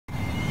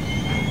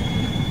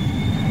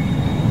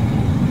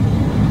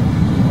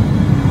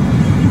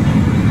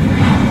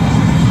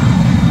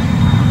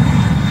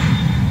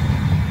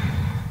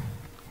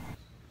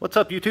What's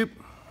up, YouTube?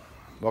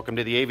 Welcome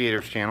to the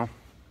Aviators channel.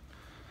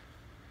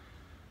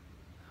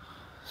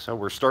 So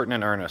we're starting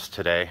in earnest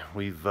today.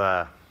 We've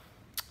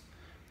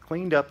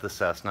cleaned up the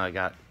Cessna. I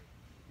got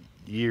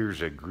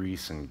years of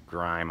grease and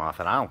grime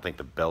off it. I don't think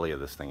the belly of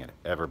this thing had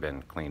ever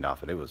been cleaned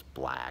off it. It was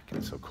black.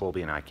 And so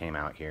Colby and I came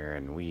out here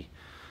and we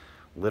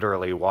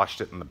literally washed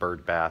it in the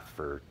bird bath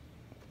for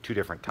 2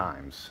 different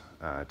times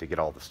to get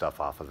all the stuff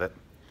off of it.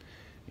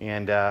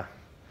 And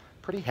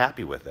pretty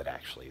happy with it,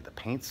 actually. The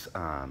paint's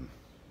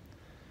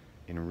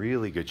in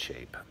really good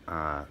shape.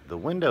 The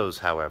windows,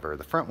 however,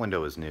 the front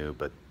window is new,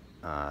 but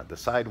the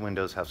side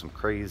windows have some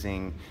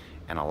crazing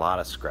and a lot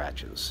of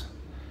scratches.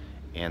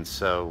 And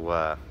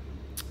so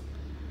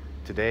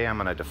today I'm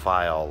going to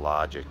defy all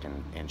logic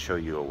and show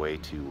you a way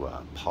to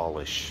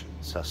polish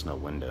Cessna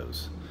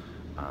windows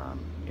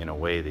in a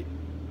way that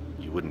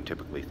you wouldn't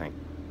typically think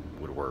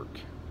would work.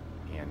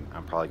 And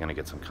I'm probably going to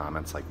get some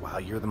comments like, wow,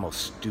 you're the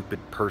most stupid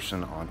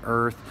person on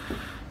earth.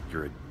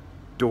 You're a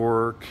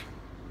dork.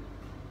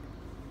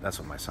 That's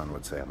what my son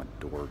would say, I'm a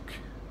dork.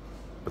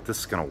 But this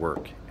is going to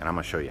work, and I'm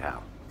going to show you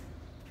how.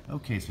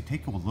 Okay, so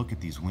take a look at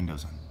these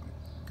windows. I'm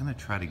going to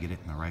try to get it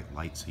in the right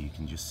light so you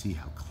can just see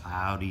how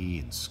cloudy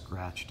and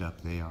scratched up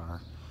they are.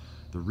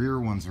 The rear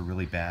ones are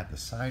really bad. The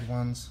side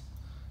ones,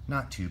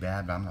 not too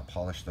bad, but I'm going to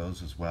polish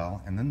those as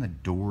well. And then the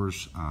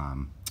doors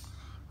are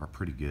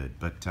pretty good.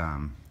 But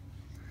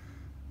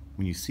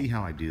when you see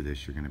how I do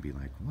this, you're going to be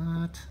like,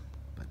 what?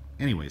 But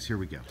anyways, here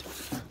we go.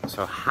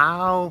 So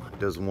how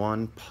does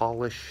one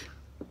polish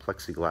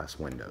plexiglass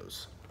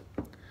windows?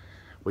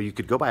 Well, you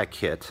could go buy a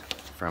kit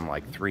from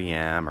like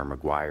 3M or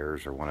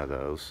Meguiar's or one of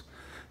those.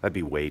 That'd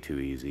be way too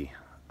easy.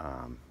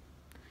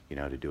 You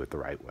know, to do it the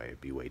right way,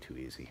 it'd be way too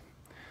easy.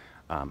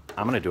 I'm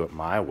going to do it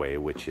my way,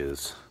 which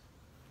is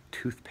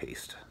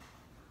toothpaste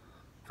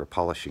for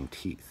polishing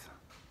teeth.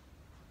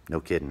 No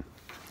kidding.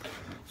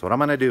 So what I'm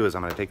going to do is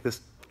I'm going to take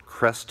this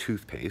Crest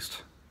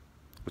toothpaste,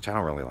 which I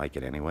don't really like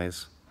it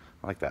anyways.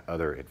 I like that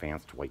other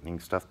advanced whitening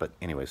stuff, but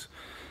anyways,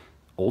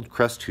 old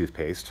Crest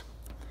toothpaste.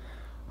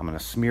 I'm going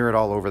to smear it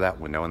all over that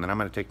window, and then I'm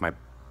going to take my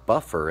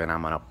buffer and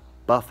I'm going to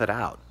buff it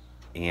out.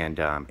 And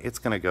it's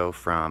going to go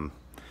from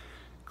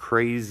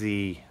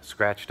crazy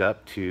scratched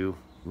up to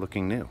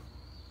looking new.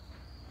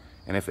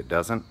 And if it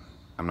doesn't,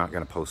 I'm not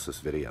going to post this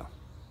video.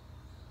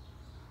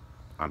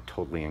 I'm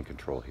totally in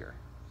control here.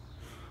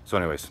 So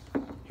anyways,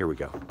 here we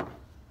go.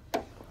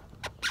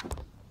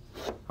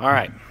 All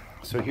right,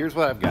 so here's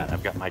what I've got.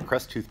 I've got my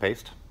Crest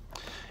toothpaste,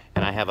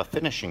 and I have a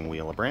finishing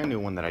wheel, a brand new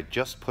one that I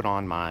just put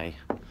on my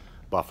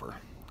buffer,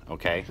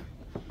 okay?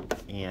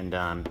 And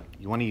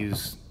you want to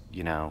use,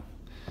 you know,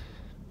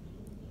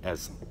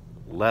 as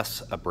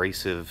less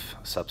abrasive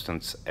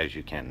substance as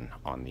you can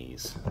on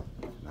these.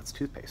 That's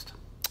toothpaste.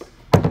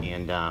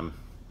 And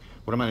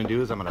what I'm going to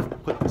do is I'm going to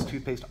put this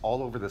toothpaste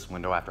all over this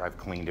window after I've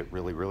cleaned it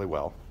really, really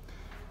well.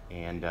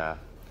 And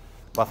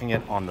buffing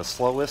it on the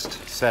slowest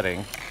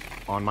setting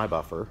on my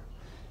buffer.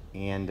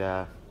 And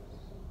we're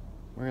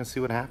going to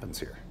see what happens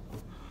here.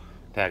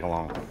 Tag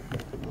along.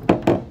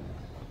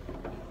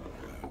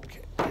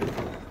 Okay.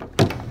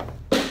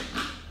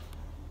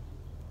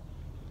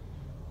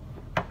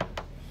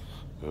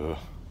 Ugh.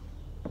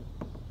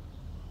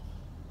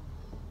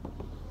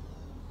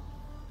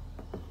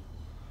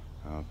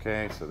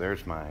 Okay, so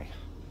there's my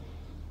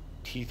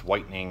teeth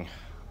whitening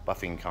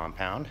buffing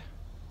compound.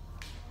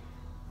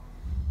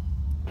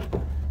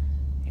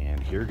 And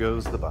here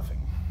goes the buffing.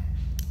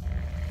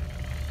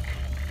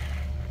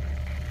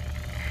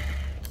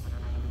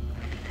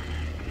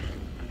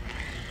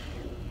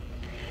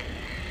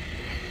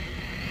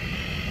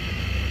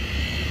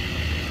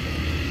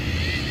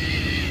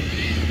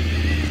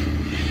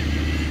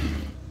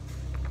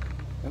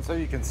 And so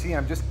you can see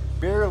I'm just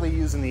barely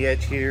using the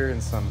edge here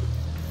and some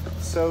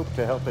soap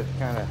to help it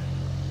kind of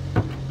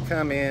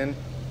come in.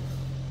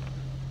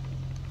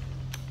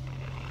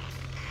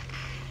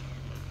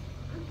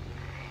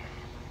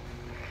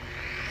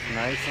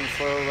 Nice and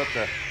slow, let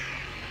the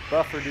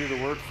buffer do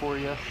the work for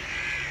you. Just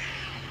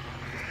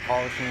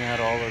polishing out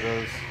all of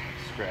those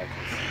scratches.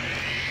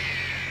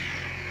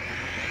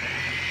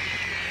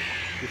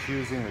 Just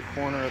using the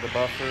corner of the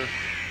buffer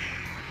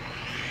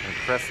and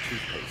Crest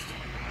toothpaste.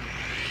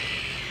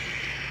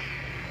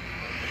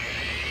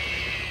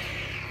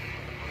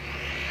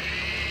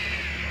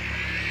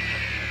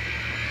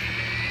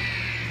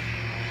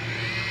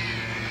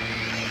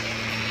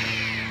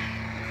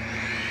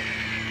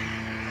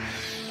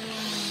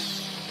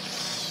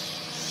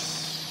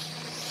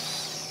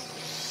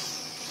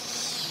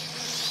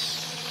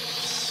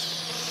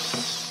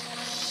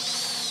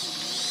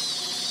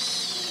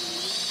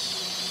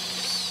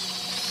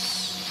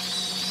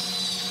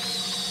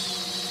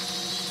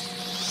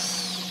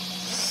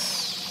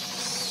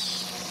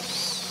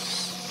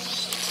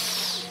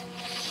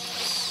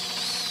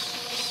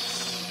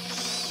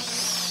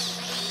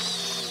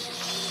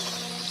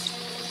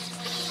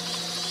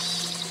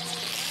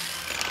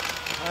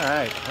 All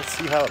right, let's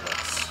see how it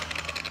looks.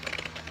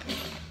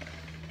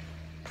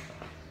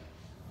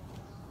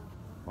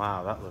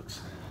 Wow, that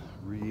looks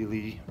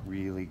really,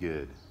 really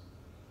good.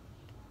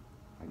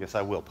 I guess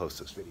I will post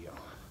this video.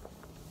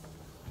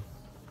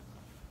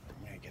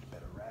 I'm gonna get a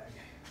better rag.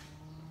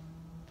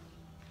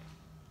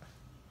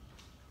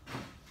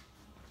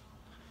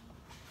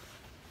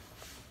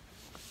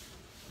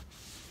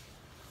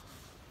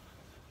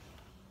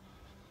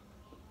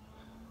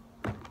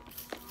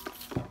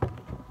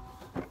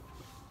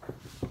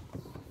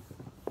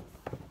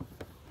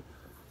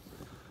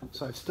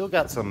 So I've still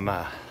got some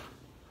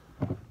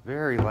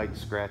very light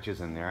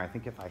scratches in there. I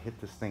think if I hit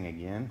this thing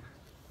again,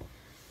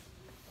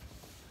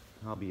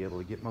 I'll be able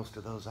to get most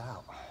of those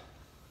out.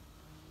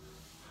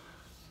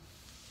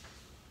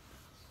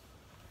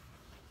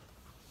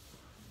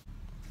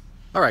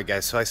 All right,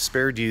 guys, so I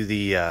spared you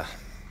the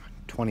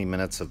 20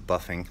 minutes of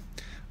buffing,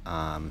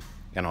 and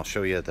I'll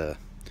show you the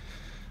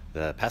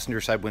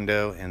passenger side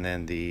window and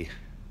then the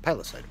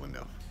pilot side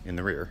window in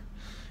the rear.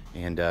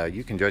 And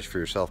you can judge for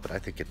yourself, but I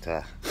think it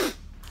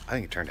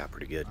turned out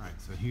pretty good. All right,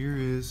 so here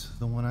is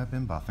the one I've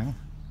been buffing.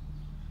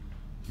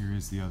 Here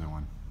is the other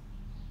one.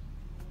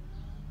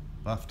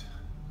 Buffed,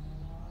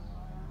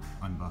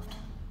 unbuffed.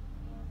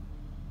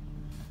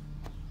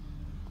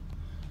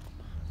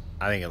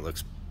 I think it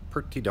looks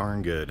pretty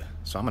darn good.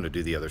 So I'm gonna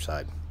do the other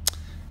side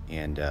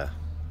and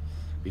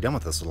be done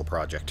with this little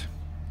project.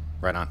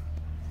 Right on.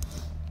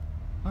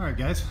 All right,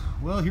 guys,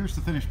 well, here's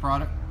the finished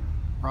product.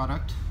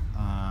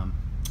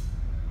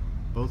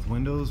 Both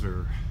windows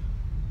are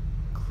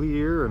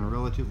clear and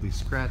relatively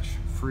scratch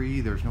free.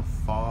 There's no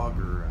fog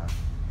or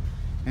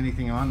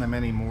anything on them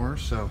anymore,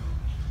 so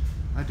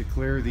I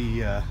declare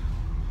the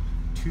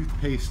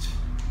toothpaste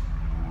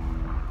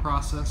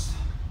process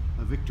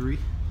a victory.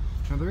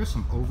 Now, there is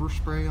some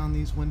overspray on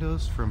these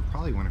windows from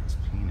probably when it was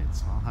painted,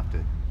 so I'll have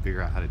to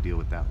figure out how to deal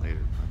with that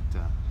later.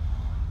 But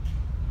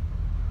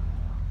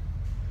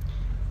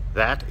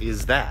that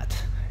is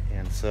that.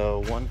 And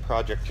so one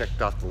project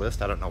checked off the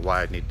list. I don't know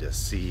why I'd need to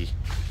see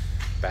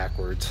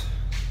backwards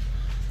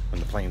when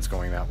the plane's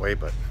going that way,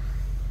 but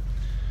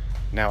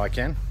now I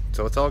can,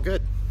 so it's all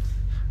good.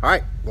 All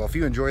right, well, if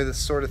you enjoy this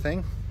sort of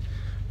thing,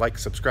 like,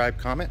 subscribe,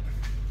 comment.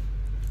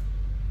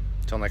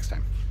 Till next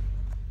time.